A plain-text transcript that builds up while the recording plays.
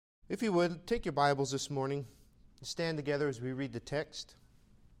If you would, take your Bibles this morning and stand together as we read the text.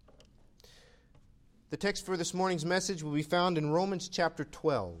 The text for this morning's message will be found in Romans chapter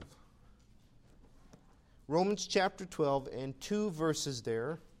 12. Romans chapter 12 and two verses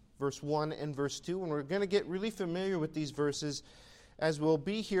there, verse 1 and verse 2. And we're going to get really familiar with these verses as we'll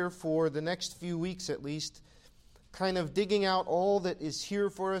be here for the next few weeks at least, kind of digging out all that is here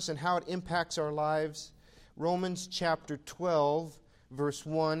for us and how it impacts our lives. Romans chapter 12, verse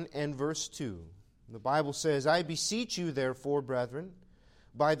 1 and verse 2. The Bible says, I beseech you, therefore, brethren,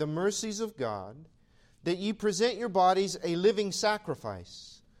 by the mercies of God, that ye present your bodies a living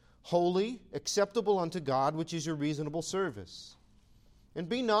sacrifice, holy, acceptable unto God, which is your reasonable service. And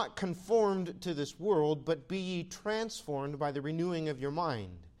be not conformed to this world, but be ye transformed by the renewing of your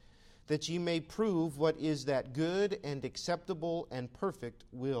mind, that ye may prove what is that good and acceptable and perfect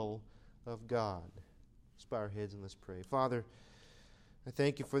will of God. Let's bow our heads and let's pray. Father, I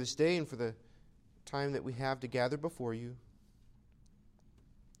thank you for this day and for the time that we have to gather before you.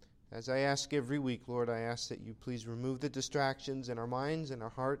 As I ask every week, Lord, I ask that you please remove the distractions in our minds and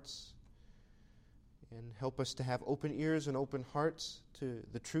our hearts and help us to have open ears and open hearts to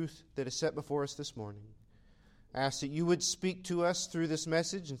the truth that is set before us this morning. I ask that you would speak to us through this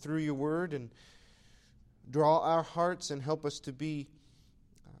message and through your word and draw our hearts and help us to be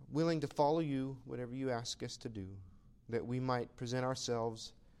willing to follow you, whatever you ask us to do, that we might present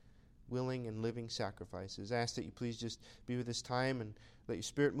ourselves willing and living sacrifices. I ask that you please just be with this time and let your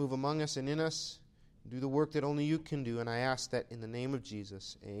Spirit move among us and in us. Do the work that only you can do, and I ask that in the name of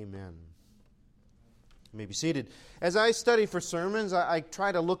Jesus. Amen. You may be seated. As I study for sermons, I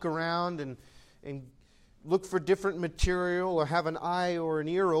try to look around and look for different material or have an eye or an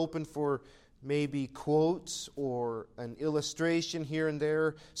ear open for maybe quotes or an illustration here and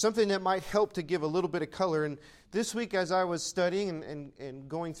there, something that might help to give a little bit of color. And this week as I was studying and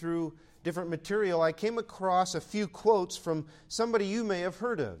going through different material, I came across a few quotes from somebody you may have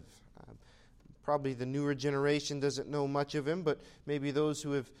heard of. Probably the newer generation doesn't know much of him, but maybe those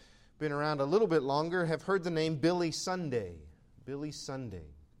who have been around a little bit longer have heard the name Billy Sunday. Billy Sunday.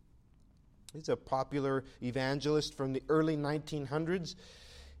 He's a popular evangelist from the early 1900s.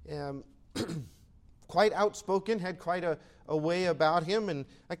 Quite outspoken, had quite a way about him. And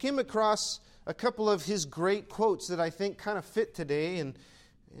I came across a couple of his great quotes that I think kind of fit today. And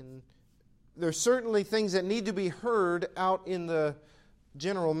there's certainly things that need to be heard out in the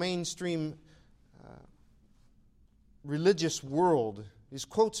general mainstream religious world. His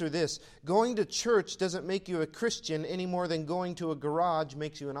quotes are this: going to church doesn't make you a Christian any more than going to a garage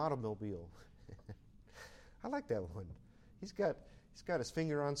makes you an automobile. I like that one. He's got his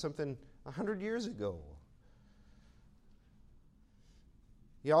finger on something 100 years ago.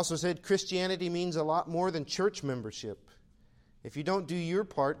 He also said Christianity means a lot more than church membership. If you don't do your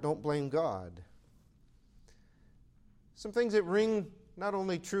part, don't blame God. Some things that ring not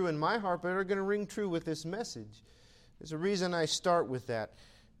only true in my heart, but are going to ring true with this message. There's a reason I start with that,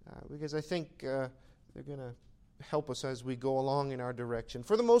 because I think they're going to help us as we go along in our direction.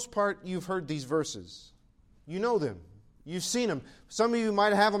 For the most part, you've heard these verses. You know them. You've seen them. Some of you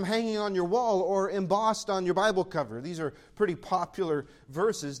might have them hanging on your wall or embossed on your Bible cover. These are pretty popular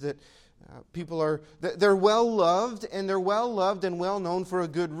verses that people are, they're well-loved, and they're well-loved and well-known for a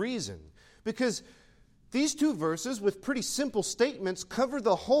good reason. Because these two verses, with pretty simple statements, cover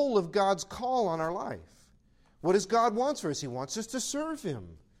the whole of God's call on our life. What does God want for us? He wants us to serve Him,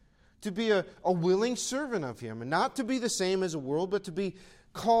 to be a willing servant of Him, and not to be the same as the world, but to be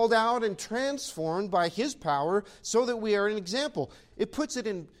called out and transformed by His power so that we are an example. It puts it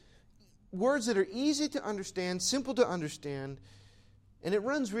in words that are easy to understand, simple to understand, and it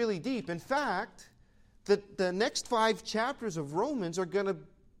runs really deep. In fact, the next 5 chapters of Romans are going to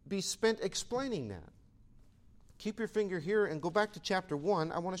be spent explaining that. Keep your finger here and go back to chapter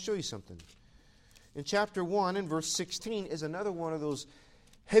 1. I want to show you something. In chapter 1 and verse 16 is another one of those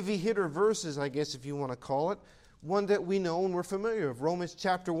heavy hitter verses, I guess if you want to call it. One that we know and we're familiar with. Romans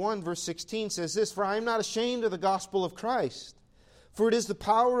chapter 1 verse 16 says this: For I am not ashamed of the gospel of Christ, for it is the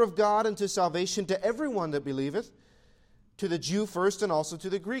power of God unto salvation to everyone that believeth, to the Jew first and also to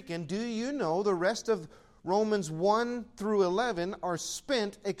the Greek. And do you know the rest of Romans 1 through 11 are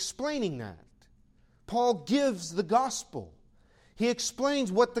spent explaining that? Paul gives the gospel. He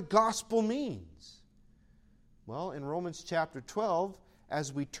explains what the gospel means. Well, in Romans chapter 12,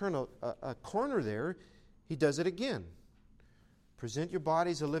 as we turn a corner there, he does it again. Present your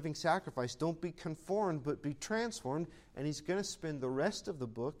bodies a living sacrifice. Don't be conformed, but be transformed. And he's going to spend the rest of the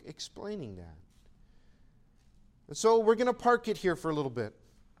book explaining that. And so we're going to park it here for a little bit.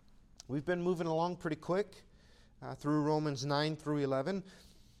 We've been moving along pretty quick through Romans 9 through 11.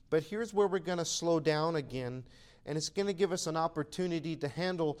 But here's where we're going to slow down again, and it's going to give us an opportunity to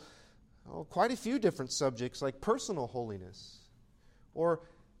handle quite a few different subjects like personal holiness, or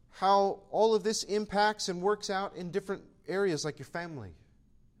how all of this impacts and works out in different areas like your family,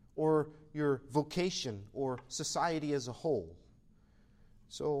 or your vocation, or society as a whole.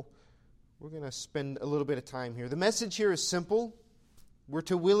 So we're going to spend a little bit of time here. The message here is simple. We're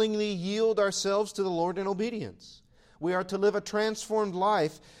to willingly yield ourselves to the Lord in obedience. We are to live a transformed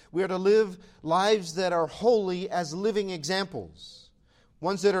life. We are to live lives that are holy as living examples,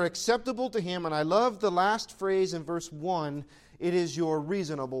 ones that are acceptable to Him. And I love the last phrase in verse 1, it is your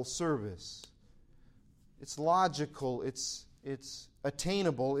reasonable service. It's logical, it's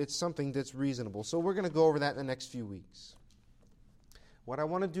attainable, it's something that's reasonable. So we're going to go over that in the next few weeks. What I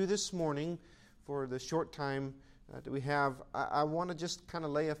want to do this morning, for the short time that we have, I want to just kind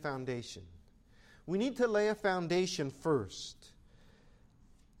of lay a foundation. We need to lay a foundation first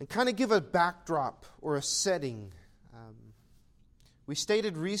and kind of give a backdrop or a setting. We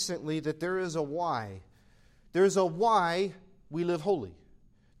stated recently that there is a why. There's a why we live holy.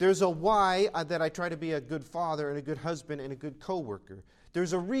 There's a why that I try to be a good father and a good husband and a good co-worker.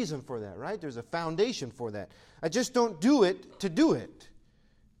 There's a reason for that, right? There's a foundation for that. I just don't do it to do it.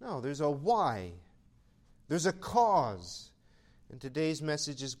 No, there's a why. There's a cause. And today's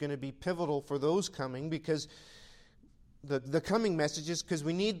message is going to be pivotal for those coming, because the coming message is because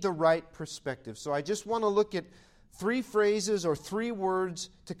we need the right perspective. So I just want to look at 3 phrases or 3 words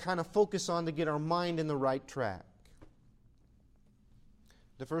to kind of focus on to get our mind in the right track.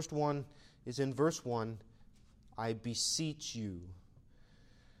 The first one is in verse 1, I beseech you.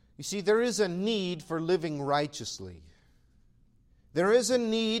 You see, there is a need for living righteously. There is a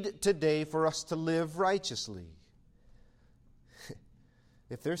need today for us to live righteously.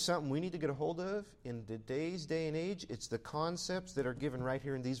 If there's something we need to get a hold of in today's day and age, it's the concepts that are given right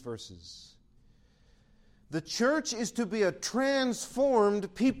here in these verses. The church is to be a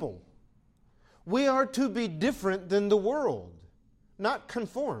transformed people. We are to be different than the world, not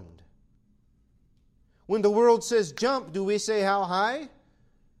conformed. When the world says jump, do we say how high?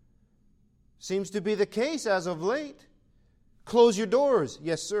 Seems to be the case as of late. Close your doors.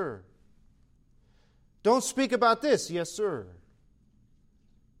 Yes, sir. Don't speak about this. Yes, sir.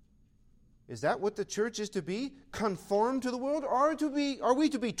 Is that what the church is to be? Conformed to the world? Or are we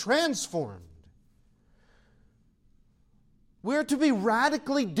to be transformed? We're to be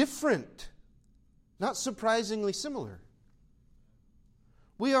radically different, not surprisingly similar.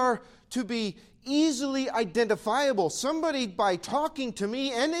 We are to be easily identifiable. Somebody, by talking to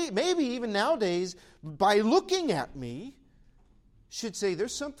me, and maybe even nowadays, by looking at me, should say,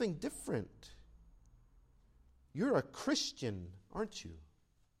 there's something different. You're a Christian, aren't you?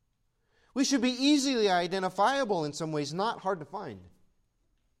 We should be easily identifiable in some ways, not hard to find.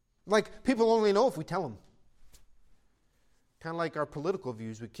 Like, people only know if we tell them. Kind of like our political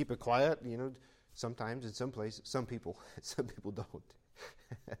views, we keep it quiet, sometimes in some places. Some people don't.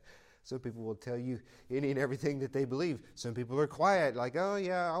 Some people will tell you any and everything that they believe. Some people are quiet, like, oh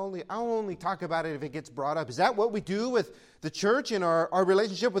yeah, I'll only talk about it if it gets brought up. Is that what we do with the church and our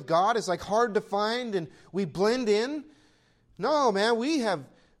relationship with God? It's like hard to find and we blend in? No, man, we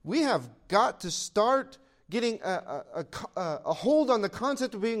have got to start getting a hold on the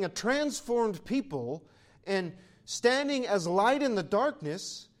concept of being a transformed people and standing as light in the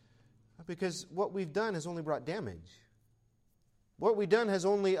darkness, because what we've done has only brought damage. What we've done has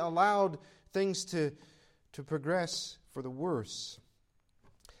only allowed things to progress for the worse.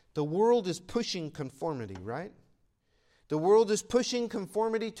 The world is pushing conformity, right? The world is pushing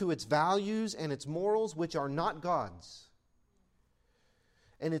conformity to its values and its morals, which are not God's.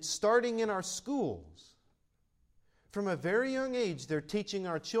 And it's starting in our schools. From a very young age, they're teaching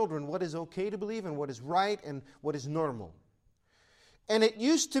our children what is okay to believe and what is right and what is normal. And it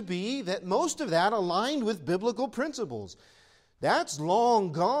used to be that most of that aligned with biblical principles. That's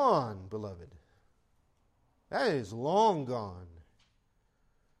long gone, beloved. That is long gone.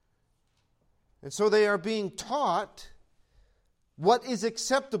 And so they are being taught what is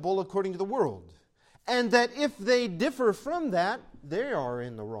acceptable according to the world. And that if they differ from that, they are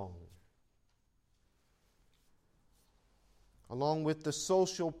in the wrong. Along with the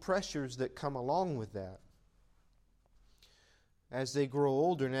social pressures that come along with that. As they grow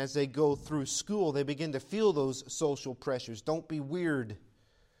older and as they go through school, they begin to feel those social pressures. Don't be weird.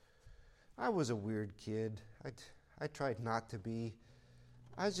 I was a weird kid. I tried not to be.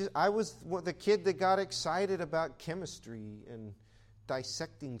 I was the kid that got excited about chemistry and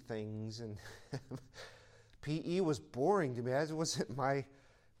dissecting things, and PE was boring to me. I was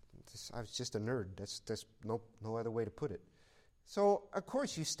just a nerd. That's no other way to put it. So, of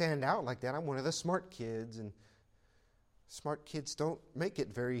course, you stand out like that. I'm one of the smart kids, and smart kids don't make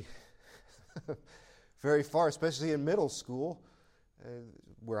it very, very far, especially in middle school,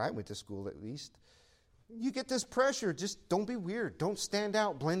 where I went to school at least. You get this pressure. Just don't be weird. Don't stand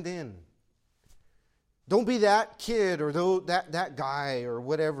out. Blend in. Don't be that kid or that guy or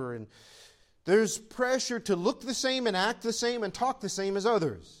whatever. And there's pressure to look the same and act the same and talk the same as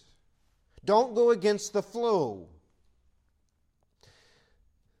others. Don't go against the flow.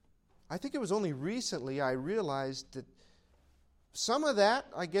 I think it was only recently I realized that some of that,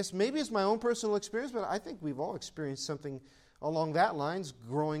 I guess maybe it's my own personal experience, but I think we've all experienced something along that lines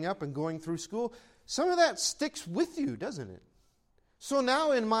growing up and going through school. Some of that sticks with you, doesn't it? So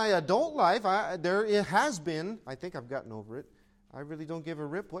now in my adult life, it has been, I think I've gotten over it. I really don't give a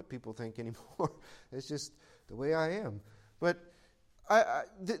rip what people think anymore. It's just the way I am. But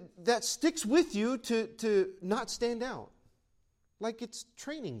that sticks with you to not stand out. Like it's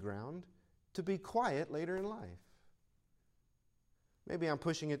training ground to be quiet later in life. Maybe I'm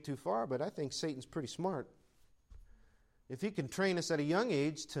pushing it too far, but I think Satan's pretty smart. If he can train us at a young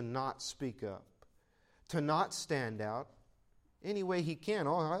age to not speak up, to not stand out, any way he can,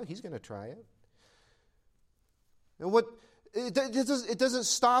 he's going to try it. And it doesn't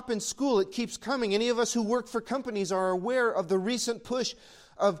stop in school. It keeps coming. Any of us who work for companies are aware of the recent push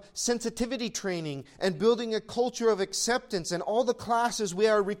of sensitivity training and building a culture of acceptance and all the classes we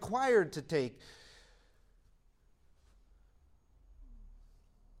are required to take.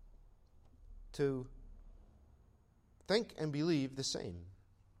 To think and believe the same.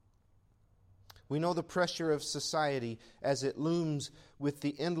 We know the pressure of society as it looms with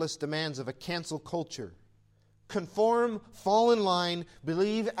the endless demands of a cancel culture. Conform, fall in line,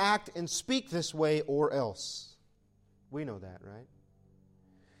 believe, act, and speak this way or else. We know that, right?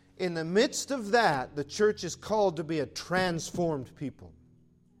 In the midst of that, the church is called to be a transformed people.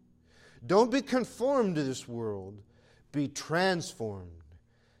 Don't be conformed to this world. Be transformed.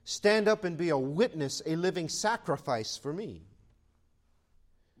 Stand up and be a witness, a living sacrifice for me.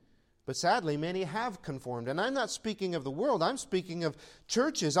 But sadly, many have conformed. And I'm not speaking of the world. I'm speaking of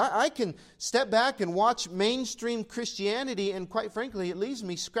churches. I can step back and watch mainstream Christianity, and quite frankly, it leaves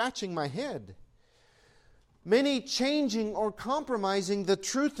me scratching my head. Many changing or compromising the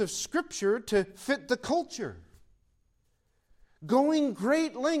truth of Scripture to fit the culture. Going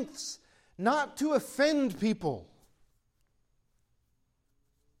great lengths not to offend people.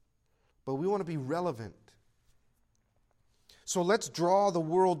 But we want to be relevant. So let's draw the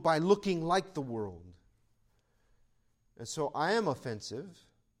world by looking like the world. And so I am offensive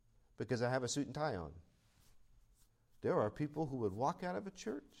because I have a suit and tie on. There are people who would walk out of a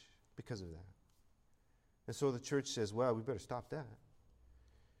church because of that. And so the church says, well, we better stop that.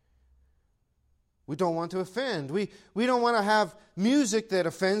 We don't want to offend. We don't want to have music that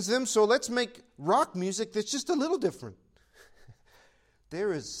offends them, so let's make rock music that's just a little different.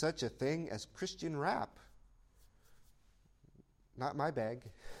 There is such a thing as Christian rap. Not my bag.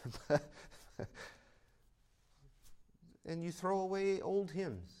 And you throw away old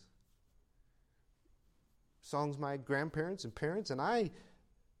hymns. Songs my grandparents and parents and I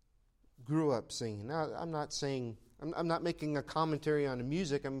grew up singing. Now, I'm not making a commentary on the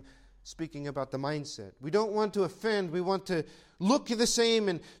music. I'm speaking about the mindset. We don't want to offend. We want to look the same.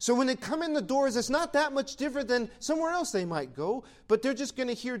 And so when they come in the doors, it's not that much different than somewhere else they might go, but they're just going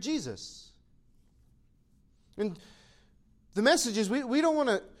to hear Jesus. And the message is we don't want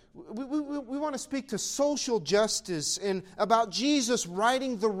to, we want to speak to social justice and about Jesus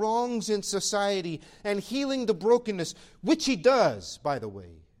righting the wrongs in society and healing the brokenness, which He does, by the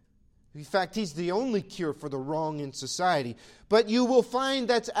way. In fact, He's the only cure for the wrong in society. But you will find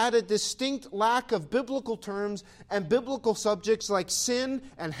that's at a distinct lack of biblical terms and biblical subjects like sin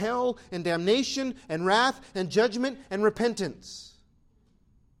and hell and damnation and wrath and judgment and repentance.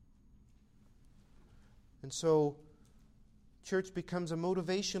 And so, church becomes a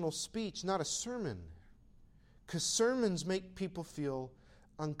motivational speech, not a sermon. Because sermons make people feel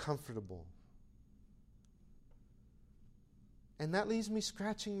uncomfortable. And that leaves me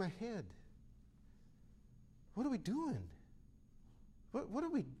scratching my head. What are we doing? What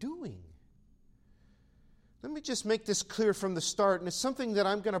are we doing? Let me just make this clear from the start, and it's something that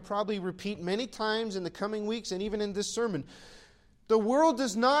I'm going to probably repeat many times in the coming weeks and even in this sermon. The world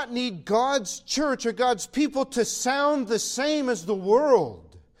does not need God's church or God's people to sound the same as the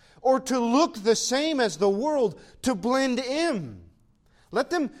world or to look the same as the world, to blend in.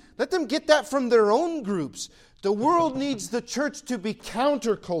 Let them get that from their own groups. The world needs the church to be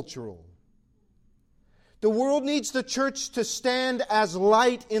countercultural. The world needs the church to stand as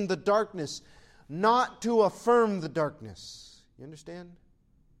light in the darkness, not to affirm the darkness. You understand?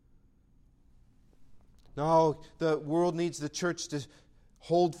 No, the world needs the church to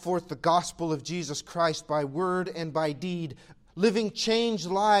hold forth the gospel of Jesus Christ by word and by deed, living changed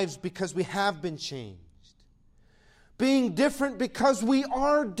lives because we have been changed. Being different because we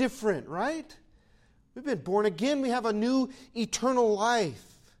are different, right? We've been born again. We have a new eternal life.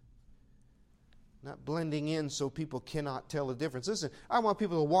 Not blending in so people cannot tell the difference. Listen, I want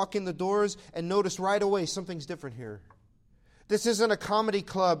people to walk in the doors and notice right away something's different here. This isn't a comedy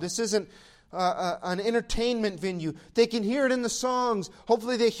club. This isn't an entertainment venue. They can hear it in the songs.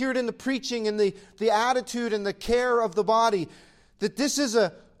 Hopefully they hear it in the preaching and the attitude and the care of the body. That this is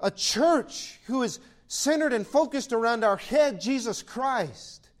a church who is centered and focused around our head, Jesus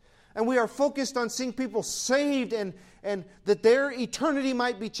Christ. And we are focused on seeing people saved and that their eternity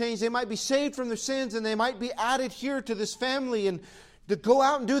might be changed. They might be saved from their sins and they might be added here to this family and to go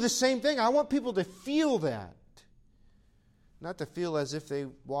out and do the same thing. I want people to feel that. Not to feel as if they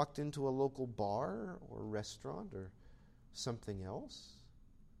walked into a local bar or restaurant or something else.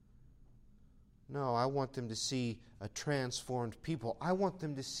 No, I want them to see a transformed people. I want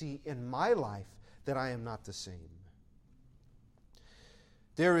them to see in my life that I am not the same.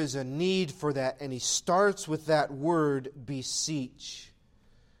 There is a need for that, and he starts with that word, beseech.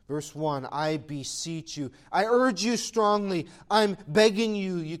 Verse 1, I beseech you. I urge you strongly. I'm begging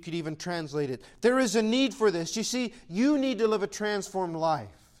you. You could even translate it. There is a need for this. You see, you need to live a transformed life.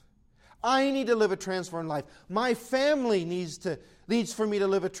 I need to live a transformed life. My family needs for me to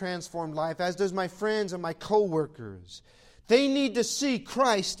live a transformed life, as does my friends and my co-workers. They need to see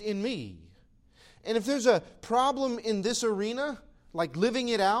Christ in me. And if there's a problem in this arena, like living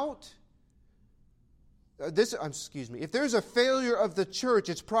it out, if there's a failure of the church,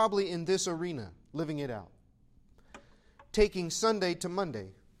 it's probably in this arena, living it out. Taking Sunday to Monday.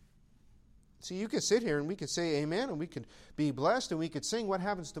 See, you could sit here and we could say amen and we could be blessed and we could sing. What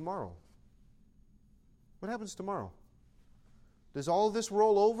happens tomorrow? What happens tomorrow? Does all of this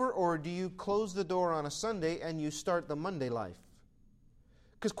roll over, or do you close the door on a Sunday and you start the Monday life?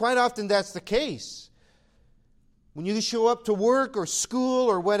 Because quite often that's the case. When you show up to work or school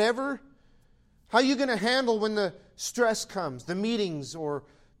or whatever, how are you going to handle when the stress comes, the meetings or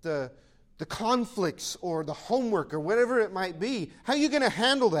the conflicts or the homework or whatever it might be? How are you going to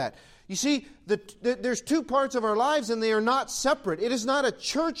handle that? You see, there's two parts of our lives and they are not separate. It is not a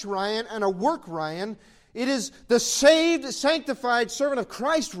church Ryan and a work Ryan. It is the saved, sanctified servant of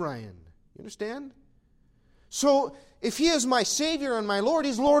Christ Ryan. You understand? So, if He is my Savior and my Lord,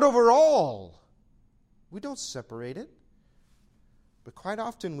 He's Lord over all. We don't separate it. But quite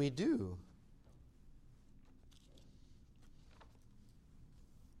often we do.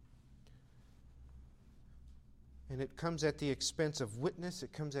 And it comes at the expense of witness.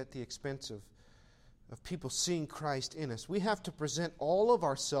 It comes at the expense of people seeing Christ in us. We have to present all of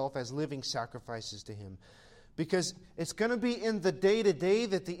ourselves as living sacrifices to Him. Because it's going to be in the day-to-day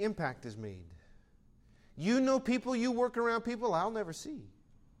that the impact is made. You know people, you work around people I'll never see.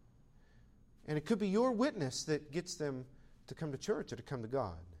 And it could be your witness that gets them to come to church or to come to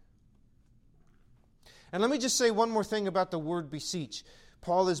God. And let me just say one more thing about the word beseech.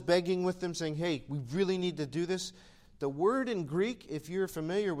 Paul is begging with them, saying, hey, we really need to do this. The word in Greek, if you're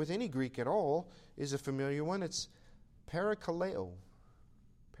familiar with any Greek at all, is a familiar one. It's parakaleo.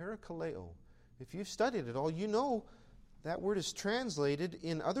 Parakaleo. If you've studied it all, you know that word is translated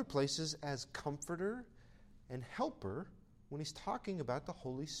in other places as comforter and helper when he's talking about the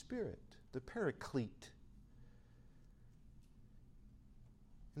Holy Spirit, the paraclete.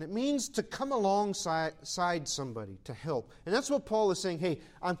 And it means to come alongside somebody, to help. And that's what Paul is saying. Hey,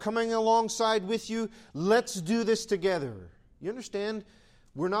 I'm coming alongside with you. Let's do this together. You understand?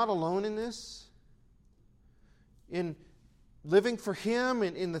 We're not alone in this. In living for Him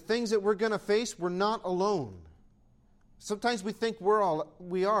and in the things that we're going to face, we're not alone. Sometimes we think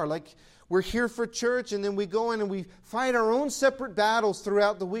we are. Like we're here for church and then we go in and we fight our own separate battles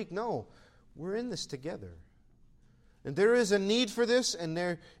throughout the week. No, we're in this together. And there is a need for this, and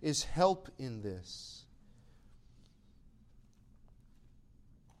there is help in this.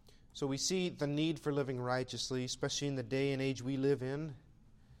 So we see the need for living righteously, especially in the day and age we live in.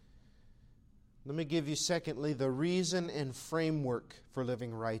 Let me give you, secondly, the reason and framework for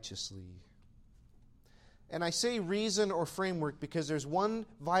living righteously. And I say reason or framework because there's one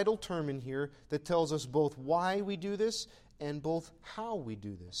vital term in here that tells us both why we do this and both how we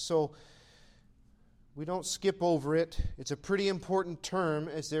do this. So we don't skip over it. It's a pretty important term,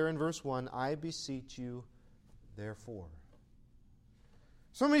 as there in verse 1, I beseech you, therefore.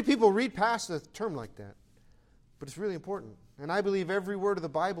 So many people read past a term like that, but it's really important. And I believe every word of the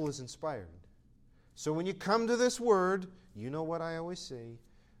Bible is inspired. So when you come to this word, you know what I always say.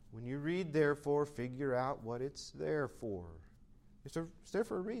 When you read therefore, figure out what it's there for. It's there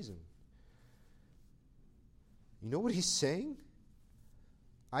for a reason. You know what he's saying?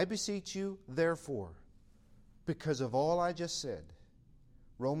 I beseech you, therefore, because of all I just said.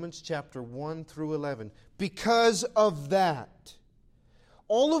 Romans chapter 1 through 11. Because of that.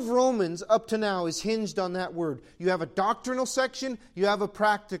 All of Romans up to now is hinged on that word. You have a doctrinal section, you have a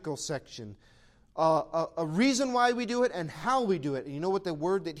practical section. A reason why we do it and how we do it. And you know what the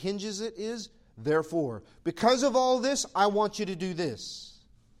word that hinges it is? Therefore. Because of all this, I want you to do this.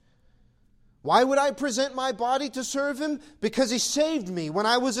 Why would I present my body to serve Him? Because He saved me when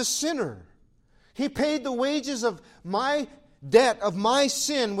I was a sinner. He paid the wages of my debt, of my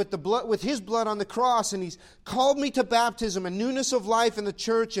sin with His blood on the cross, and He's called me to baptism and newness of life in the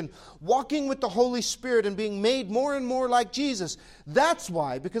church and walking with the Holy Spirit and being made more and more like Jesus. That's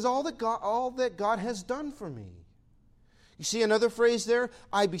why, because all that God has done for me. You see another phrase there?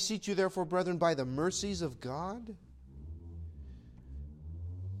 I beseech you therefore, brethren, by the mercies of God.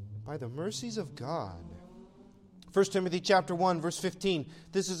 By the mercies of God. 1 Timothy chapter 1, verse 15.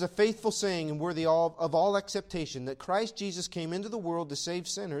 This is a faithful saying and worthy of all acceptation, that Christ Jesus came into the world to save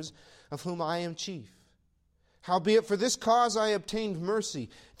sinners, of whom I am chief. Howbeit for this cause I obtained mercy,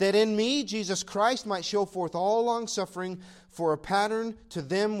 that in me Jesus Christ might show forth all longsuffering for a pattern to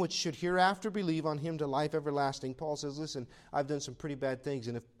them which should hereafter believe on Him to life everlasting. Paul says, listen, I've done some pretty bad things,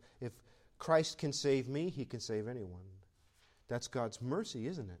 and if Christ can save me, He can save anyone. That's God's mercy,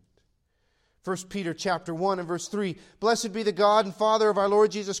 isn't it? 1 Peter chapter 1 and verse 3, Blessed be the God and Father of our Lord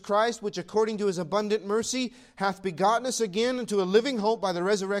Jesus Christ, which according to His abundant mercy hath begotten us again unto a living hope by the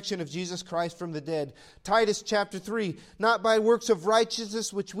resurrection of Jesus Christ from the dead. Titus chapter 3, Not by works of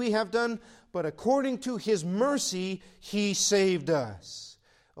righteousness which we have done, but according to His mercy He saved us.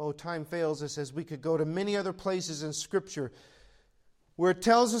 Oh, time fails us, as we could go to many other places in Scripture where it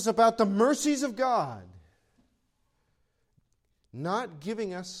tells us about the mercies of God, not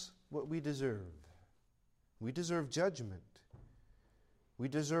giving us what we deserve. We deserve judgment. We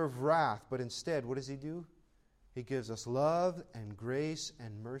deserve wrath, but instead, what does He do? He gives us love and grace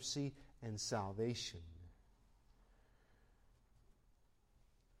and mercy and salvation.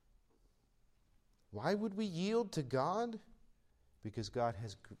 Why would we yield to God? Because God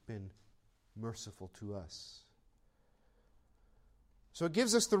has been merciful to us. So it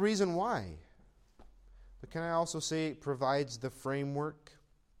gives us the reason why. But can I also say it provides the framework?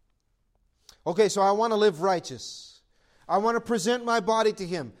 Okay, so I want to live righteous. I want to present my body to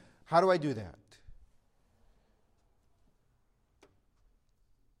Him. How do I do that?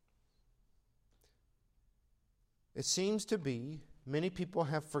 It seems to be many people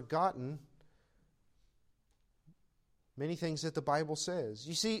have forgotten many things that the Bible says.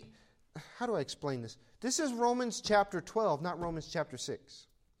 You see, how do I explain this? This is Romans chapter 12, not Romans chapter 6.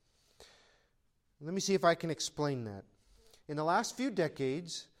 Let me see if I can explain that. In the last few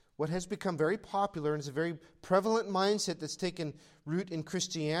decades, what has become very popular and is a very prevalent mindset that's taken root in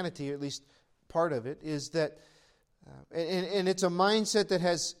Christianity, or at least part of it, is that, and it's a mindset that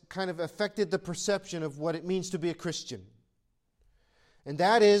has kind of affected the perception of what it means to be a Christian. And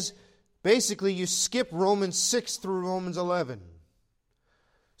that is, basically, you skip Romans 6 through Romans 11.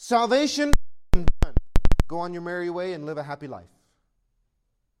 Salvation, done. Go on your merry way and live a happy life.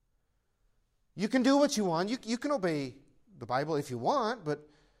 You can do what you want. You can obey the Bible if you want, but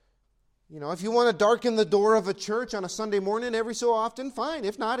if you want to darken the door of a church on a Sunday morning every so often, fine.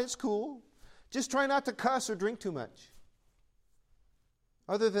 If not, it's cool. Just try not to cuss or drink too much.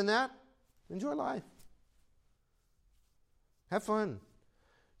 Other than that, enjoy life. Have fun.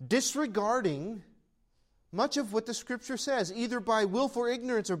 Disregarding much of what the Scripture says, either by willful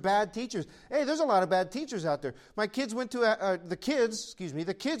ignorance or bad teachers. Hey, there's a lot of bad teachers out there. The kids went to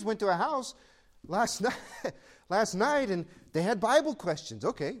a house last night, and they had Bible questions.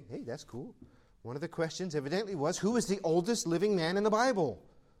 Okay, hey, that's cool. One of the questions evidently was, who is the oldest living man in the Bible?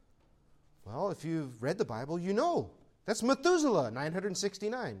 Well, if you've read the Bible, you know. That's Methuselah,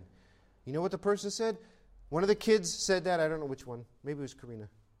 969. You know what the person said? One of the kids said that. I don't know which one. Maybe it was Karina.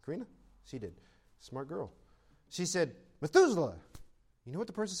 Karina? She did. Smart girl. She said, Methuselah. You know what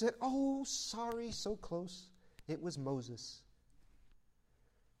the person said? Oh, sorry, so close. It was Moses.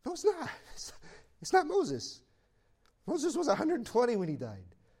 No, it's not. It's not Moses. Moses was 120 when he died.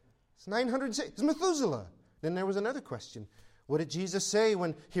 It's 906. It's Methuselah. Then there was another question. What did Jesus say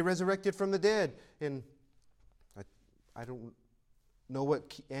when He resurrected from the dead? And I don't know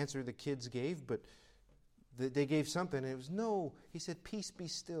what answer the kids gave, but they gave something. And it was, no. He said, peace be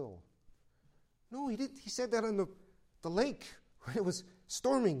still. No, he didn't. He said that on the lake when it was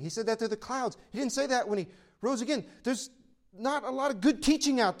storming. He said that to the clouds. He didn't say that when he rose again. There's not a lot of good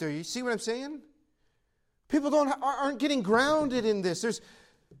teaching out there. You see what I'm saying? People aren't getting grounded in this.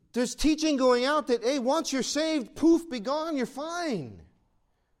 There's teaching going out that, hey, once you're saved, poof, be gone, you're fine.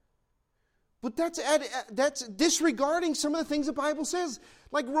 But that's disregarding some of the things the Bible says.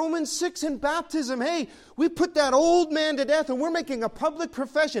 Like Romans 6 in baptism. Hey, we put that old man to death and we're making a public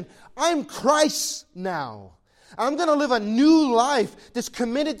profession. I'm Christ now. I'm going to live a new life that's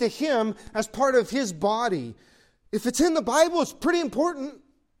committed to Him as part of His body. If it's in the Bible, it's pretty important.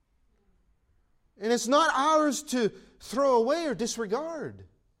 And it's not ours to throw away or disregard.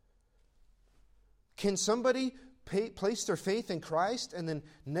 Can somebody place their faith in Christ and then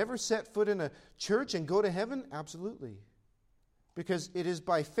never set foot in a church and go to heaven? Absolutely. Because it is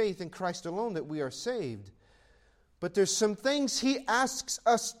by faith in Christ alone that we are saved. But there's some things He asks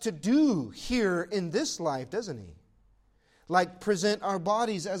us to do here in this life, doesn't He? Like present our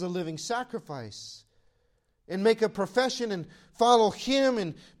bodies as a living sacrifice. And make a profession and follow Him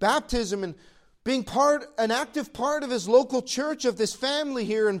in baptism and being an active part of His local church, of this family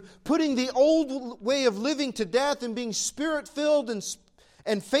here, and putting the old way of living to death and being Spirit-filled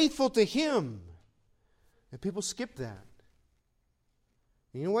and faithful to Him. And people skip that.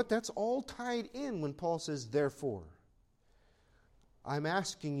 You know what? That's all tied in when Paul says, therefore. I'm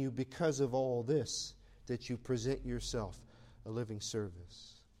asking you because of all this that you present yourself a living servant.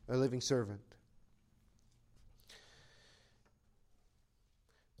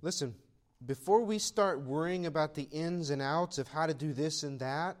 Listen, before we start worrying about the ins and outs of how to do this and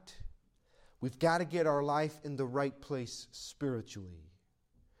that, we've got to get our life in the right place spiritually.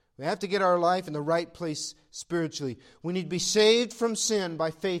 We have to get our life in the right place spiritually. We need to be saved from sin by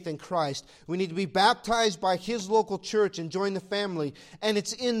faith in Christ. We need to be baptized by His local church and join the family. And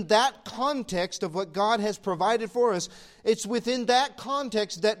it's in that context of what God has provided for us. It's within that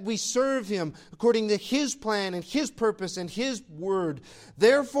context that we serve Him according to His plan and His purpose and His word.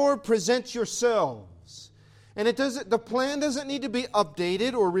 Therefore, present yourselves. And the plan doesn't need to be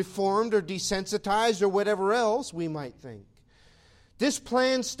updated or reformed or desensitized or whatever else we might think. This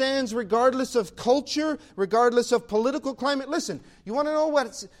plan stands regardless of culture, regardless of political climate. Listen, you want to know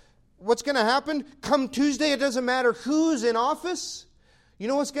what's going to happen? Come Tuesday, it doesn't matter who's in office. You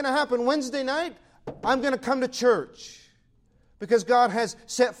know what's going to happen Wednesday night? I'm going to come to church because God has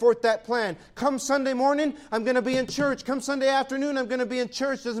set forth that plan. Come Sunday morning, I'm going to be in church. Come Sunday afternoon, I'm going to be in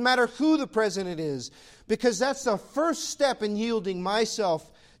church. Doesn't matter who the president is, because that's the first step in yielding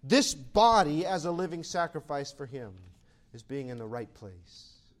myself, this body, as a living sacrifice for Him. Is being in the right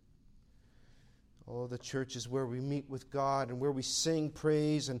place. Oh, the church is where we meet with God and where we sing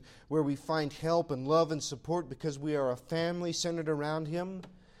praise and where we find help and love and support because we are a family centered around Him.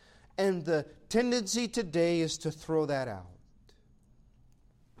 And the tendency today is to throw that out.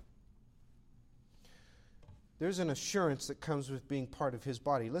 There's an assurance that comes with being part of His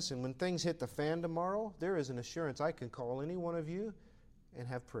body. Listen, when things hit the fan tomorrow, there is an assurance I can call any one of you and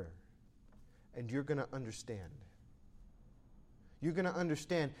have prayer. And you're going to understand. You're going to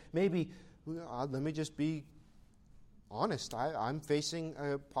understand. Maybe, let me just be honest. I'm facing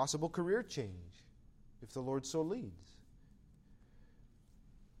a possible career change, if the Lord so leads.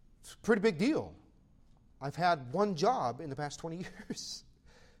 It's a pretty big deal. I've had one job in the past 20 years.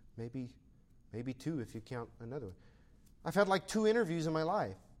 Maybe two if you count another one. I've had like 2 interviews in my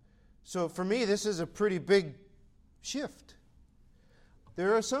life. So for me, this is a pretty big shift.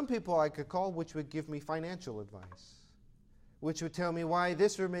 There are some people I could call which would give me financial advice, which would tell me why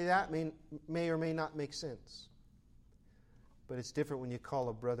this or that may or may not make sense. But it's different when you call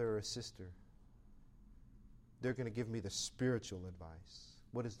a brother or a sister. They're going to give me the spiritual advice.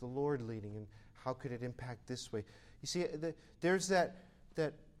 What is the Lord leading, and how could it impact this way? You see, there's that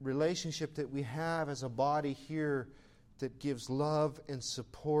relationship that we have as a body here that gives love and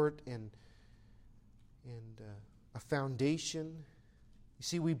support and a foundation. You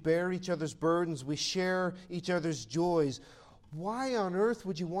see, we bear each other's burdens. We share each other's joys. Why on earth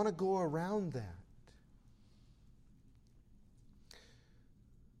would you want to go around that?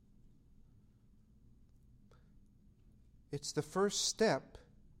 It's the first step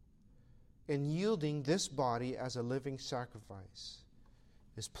in yielding this body as a living sacrifice.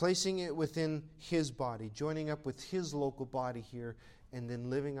 Is placing it within His body, joining up with His local body here, and then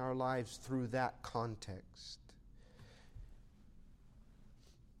living our lives through that context.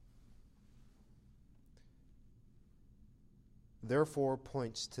 Therefore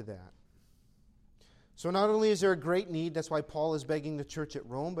points to that. So not only is there a great need, that's why Paul is begging the church at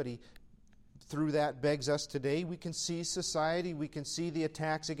Rome, but he through that begs us today. We can see society. We can see the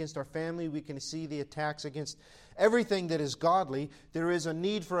attacks against our family. We can see the attacks against everything that is godly. There is a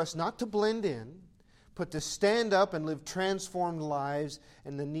need for us not to blend in, but to stand up and live transformed lives.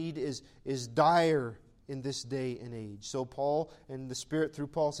 And the need is dire in this day and age. So Paul, and the Spirit through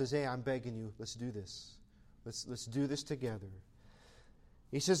Paul, says, hey, I'm begging you, let's do this. Let's do this together.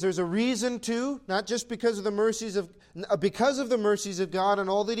 He says there's a reason to, not just because of the mercies of God and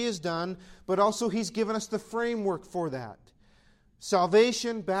all that He has done, but also He's given us the framework for that.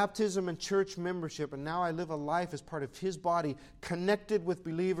 Salvation, baptism, and church membership. And now I live a life as part of His body, connected with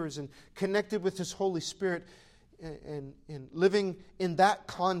believers and connected with His Holy Spirit, and living in that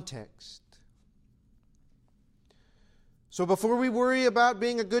context. So before we worry about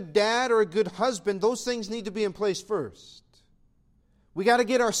being a good dad or a good husband, those things need to be in place first. We got to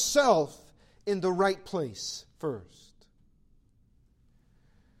get ourselves in the right place first.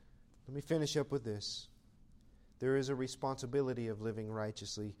 Let me finish up with this. There is a responsibility of living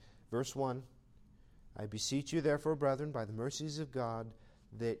righteously. Verse 1, I beseech you therefore, brethren, by the mercies of God,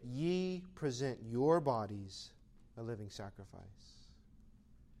 that ye present your bodies a living sacrifice.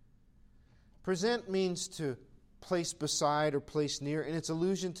 Present means to place beside or place near, and it's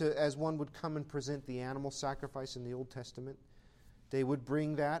allusion to as one would come and present the animal sacrifice in the Old Testament. They would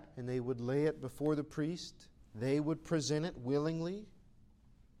bring that and they would lay it before the priest. They would present it willingly.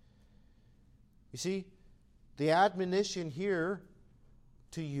 You see, the admonition here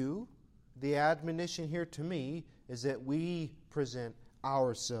to you, the admonition here to me, is that we present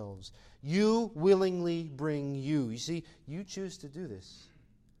ourselves. You willingly bring you. You see, you choose to do this.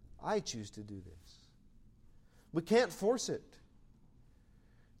 I choose to do this. We can't force it.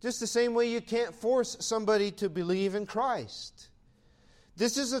 Just the same way you can't force somebody to believe in Christ.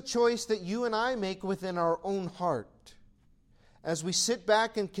 This is a choice that you and I make within our own heart. As we sit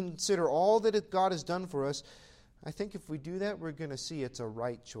back and consider all that God has done for us, I think if we do that, we're going to see it's a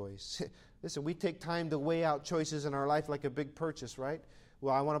right choice. Listen, we take time to weigh out choices in our life like a big purchase, right?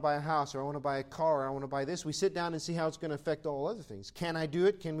 Well, I want to buy a house, or I want to buy a car, or I want to buy this. We sit down and see how it's going to affect all other things. Can I do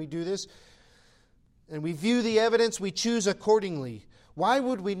it? Can we do this? And we view the evidence, we choose accordingly. Why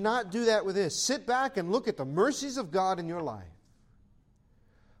would we not do that with this? Sit back and look at the mercies of God in your life.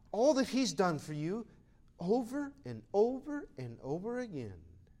 All that He's done for you over and over and over again.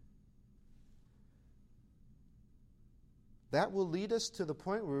 That will lead us to the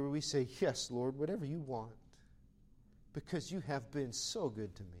point where we say, yes, Lord, whatever you want, because you have been so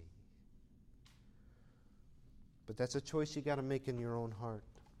good to me. But that's a choice you got to make in your own heart.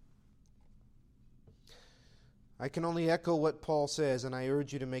 I can only echo what Paul says, and I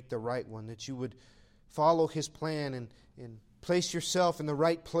urge you to make the right one, that you would follow his plan and place yourself in the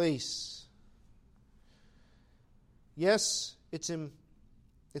right place. Yes, it's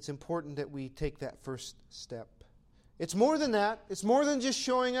important that we take that first step. It's more than that. It's more than just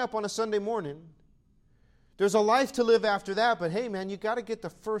showing up on a Sunday morning. There's a life to live after that, but hey, man, you got to get the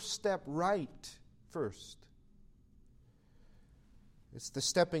first step right first. It's the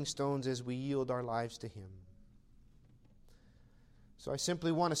stepping stones as we yield our lives to Him. So I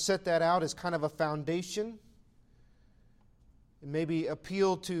simply want to set that out as kind of a foundation and maybe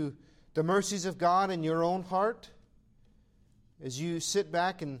appeal to the mercies of God in your own heart as you sit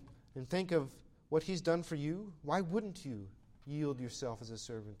back and think of what He's done for you. Why wouldn't you yield yourself as a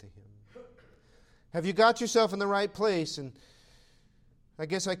servant to Him? Have you got yourself in the right place? And I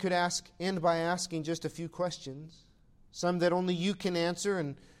guess I could end by asking just a few questions, some that only you can answer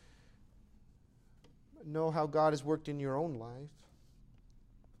and know how God has worked in your own life.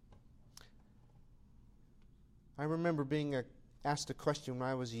 I remember being asked a question when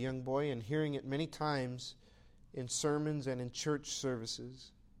I was a young boy and hearing it many times in sermons and in church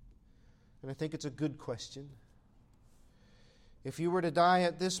services. And I think it's a good question. If you were to die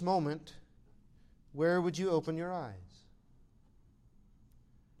at this moment, where would you open your eyes?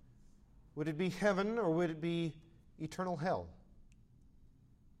 Would it be heaven or would it be eternal hell?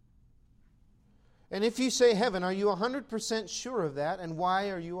 And if you say heaven, are you 100% sure of that? And why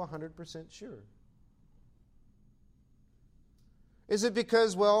are you 100% sure? Is it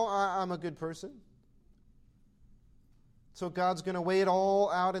because, well, I'm a good person? So God's going to weigh it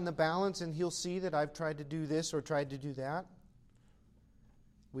all out in the balance and He'll see that I've tried to do this or tried to do that?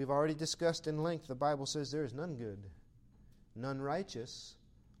 We've already discussed in length, the Bible says there is none good, none righteous,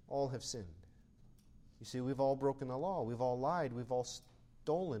 all have sinned. You see, we've all broken the law, we've all lied, we've all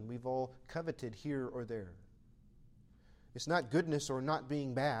stolen, we've all coveted here or there. It's not goodness or not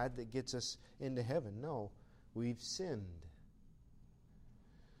being bad that gets us into heaven. No, we've sinned.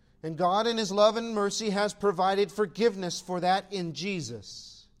 And God in His love and mercy has provided forgiveness for that in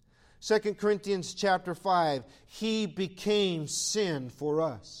Jesus. 2 Corinthians chapter 5, He became sin for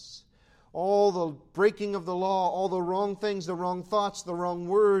us. All the breaking of the law, all the wrong things, the wrong thoughts, the wrong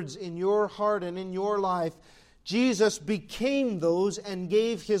words in your heart and in your life, Jesus became those and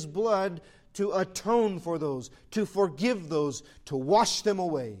gave His blood to atone for those, to forgive those, to wash them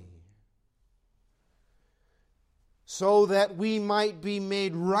away, so that we might be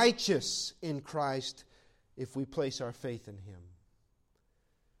made righteous in Christ if we place our faith in Him.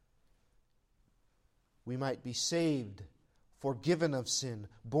 We might be saved, forgiven of sin,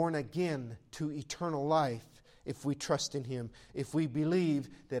 born again to eternal life if we trust in Him, if we believe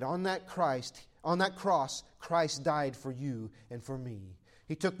that on that cross, Christ died for you and for me.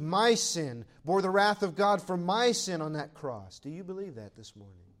 He took my sin, bore the wrath of God for my sin on that cross. Do you believe that this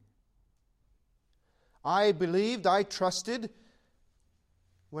morning? I believed, I trusted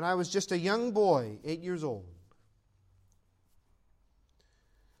when I was just a young boy, 8 years old.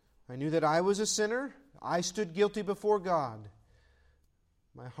 I knew that I was a sinner. I stood guilty before God.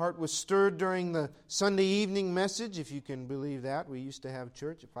 My heart was stirred during the Sunday evening message, if you can believe that. We used to have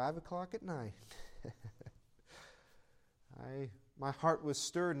church at 5 o'clock at night. My heart was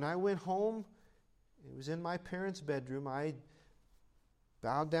stirred, and I went home. It was in my parents' bedroom. I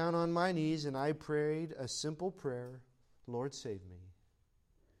bowed down on my knees, and I prayed a simple prayer, Lord, save me.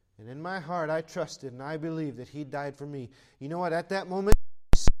 And in my heart, I trusted and I believed that He died for me. You know what? At that moment,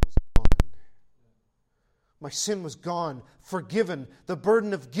 my sin was gone, forgiven, the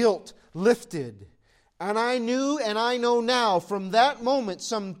burden of guilt lifted. And I knew and I know now from that moment,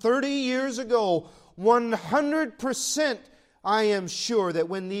 some 30 years ago, 100% I am sure that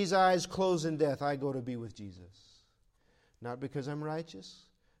when these eyes close in death, I go to be with Jesus. Not because I'm righteous,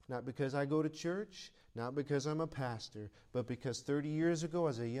 not because I go to church, not because I'm a pastor, but because 30 years ago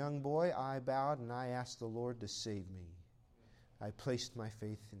as a young boy, I bowed and I asked the Lord to save me. I placed my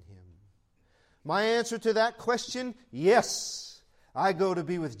faith in Him. My answer to that question, yes. I go to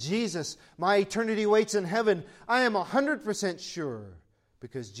be with Jesus. My eternity waits in heaven. I am 100% sure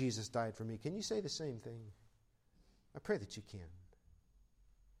because Jesus died for me. Can you say the same thing? I pray that you can.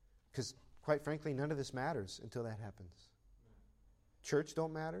 Because quite frankly, none of this matters until that happens. Church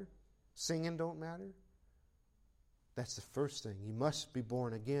don't matter. Singing don't matter. That's the first thing. You must be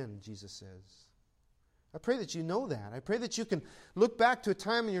born again, Jesus says. I pray that you know that. I pray that you can look back to a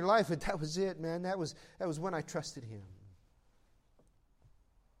time in your life and that was it, man. That was when I trusted Him.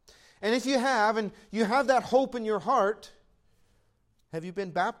 And if you have, and you have that hope in your heart, have you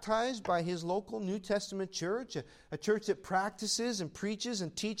been baptized by His local New Testament church? A church that practices and preaches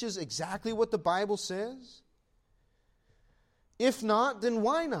and teaches exactly what the Bible says? If not, then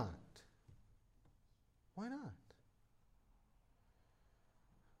why not? Why not?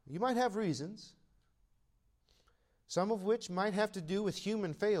 You might have reasons, some of which might have to do with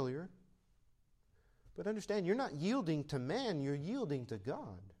human failure. But understand, you're not yielding to man, you're yielding to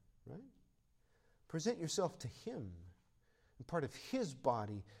God, right? Present yourself to Him, and part of His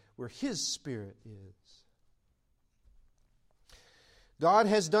body where His Spirit is. God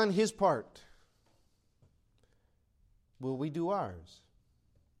has done His part. Will we do ours?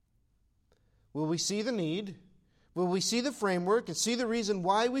 Will we see the need? Will we see the framework and see the reason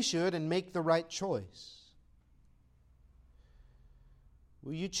why we should and make the right choice?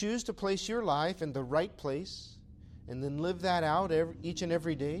 Will you choose to place your life in the right place and then live that out each and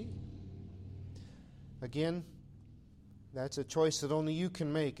every day? Again, that's a choice that only you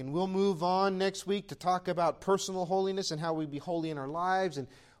can make. And we'll move on next week to talk about personal holiness and how we be holy in our lives and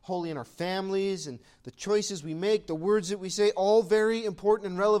holy in our families and the choices we make, the words that we say, all very important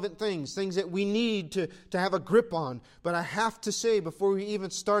and relevant things that we need to have a grip on. But I have to say, before we even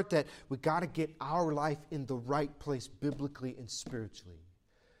start that, we've got to get our life in the right place biblically and spiritually,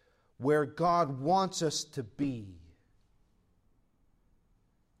 where God wants us to be.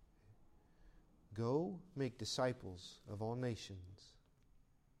 Go make disciples of all nations.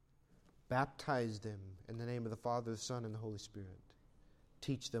 Baptize them in the name of the Father, the Son, and the Holy Spirit.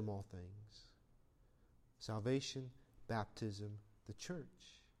 Teach them all things. Salvation, baptism, the church.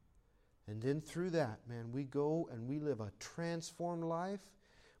 And then through that, man, we go and we live a transformed life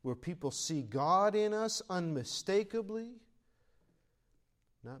where people see God in us unmistakably,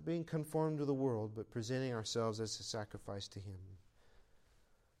 not being conformed to the world, but presenting ourselves as a sacrifice to Him.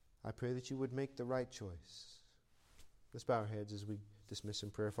 I pray that you would make the right choice. Let's bow our heads as we dismiss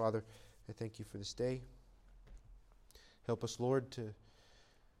in prayer. Father, I thank you for this day. Help us, Lord, to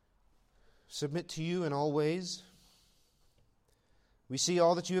submit to you in all ways. We see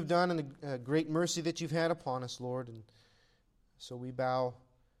all that you have done and the great mercy that you've had upon us, Lord. And so we bow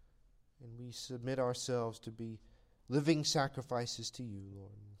and we submit ourselves to be living sacrifices to you, Lord.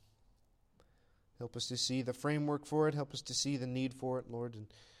 Help us to see the framework for it. Help us to see the need for it, Lord, and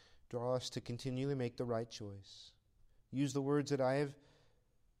draw us to continually make the right choice. Use the words that I have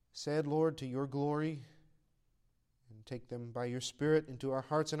said, Lord, to your glory, and take them by your Spirit into our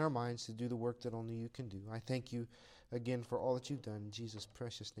hearts and our minds to do the work that only you can do. I thank you again for all that you've done. In Jesus'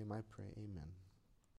 precious name I pray. Amen.